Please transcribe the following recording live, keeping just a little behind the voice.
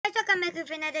welcome back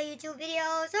with another YouTube video.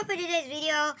 So for today's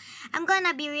video, I'm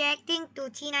gonna be reacting to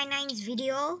T99's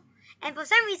video. And for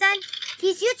some reason,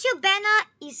 his YouTube banner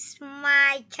is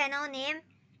my channel name.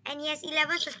 And he has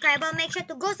 11 subscribers. Make sure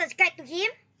to go subscribe to him.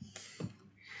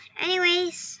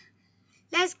 Anyways,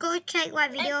 let's go check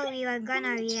what video we are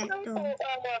gonna react to.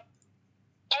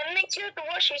 And make sure to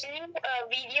watch his new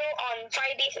video on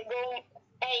 5 days ago.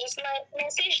 And it's my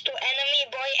message to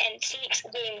Anime Boy and snix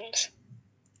games.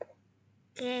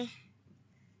 Okay.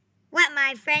 What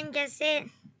my friend just said.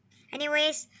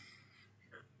 Anyways,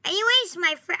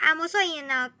 my friend, I'm also in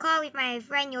a call with my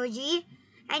friend Yoji,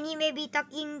 and he may be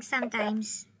talking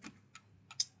sometimes.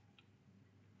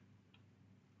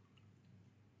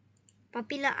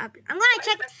 Popular up. I'm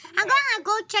gonna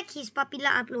go check his popular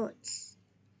uploads.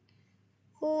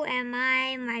 Who am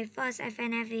I? My first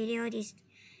FNF video.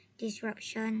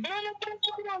 Disruption. No.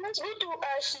 Let's go to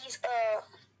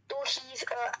his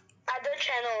other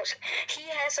channels. He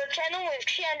has a channel with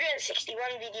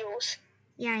 361 videos.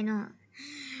 Yeah, I know.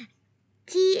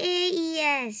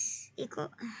 TAES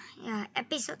yeah,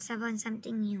 episode 7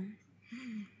 something new.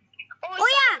 Oh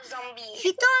yeah, Zombies.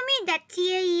 he told me that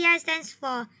TAES stands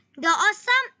for the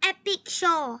Awesome Epic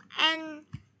Show, and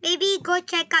maybe go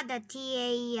check out the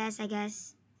TAES, I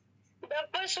guess. The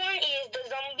first one is the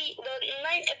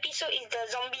 9th episode is the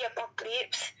zombie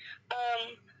apocalypse.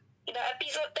 The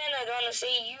episode 10, I don't want to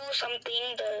say you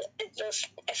something, the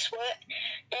S word.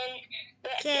 And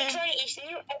the next one is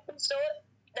new episode,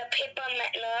 the Paper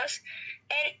Madness.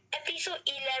 And episode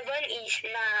 11 is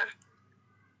Nah.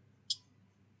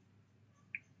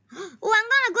 Oh, I'm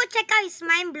gonna go check out his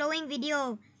mind-blowing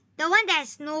video. The one that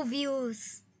has no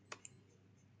views.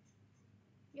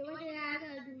 You want to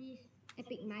do this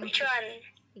epic mind? Which one?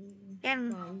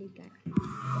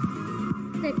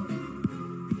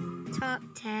 Top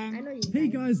 10. I know you. Hey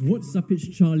guys, what's up? It's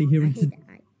Charlie here, and today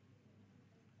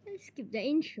Let's skip the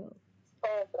intro.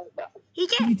 He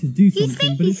need to do he something,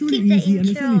 said but he it's really skipped the easy and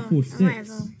it's only 4 intro. steps.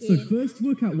 Whatever. So first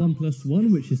work out 1 plus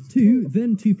 1, which is 2,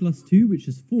 then 2 plus 2, which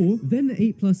is 4, then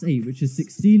 8 plus 8, which is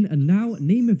 16, and now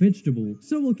name a vegetable.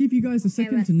 So I'll give you guys a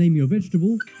second to name your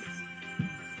vegetable.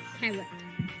 Carrot.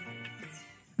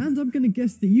 And I'm gonna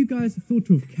guess that you guys have thought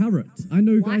of carrot. I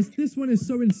know, guys, this one is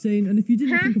so insane, and if you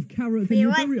didn't think of carrot, then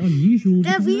you're very unusual,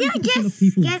 because 90% of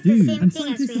people do. And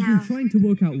scientists have been trying to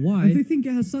work out why, and they think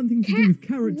it has something to do with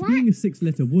carrot being a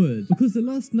 6-letter word, because the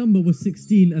last number was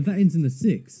 16, and that ends in a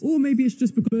 6. Or maybe it's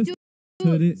just because I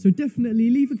heard it, so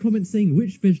definitely leave a comment saying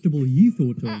which vegetable you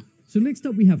thought of. So next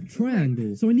up we have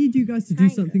triangle. So I need you guys to do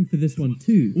something for this one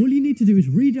too. All you need to do is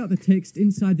read out the text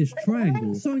inside this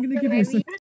triangle. So I'm gonna give you a second.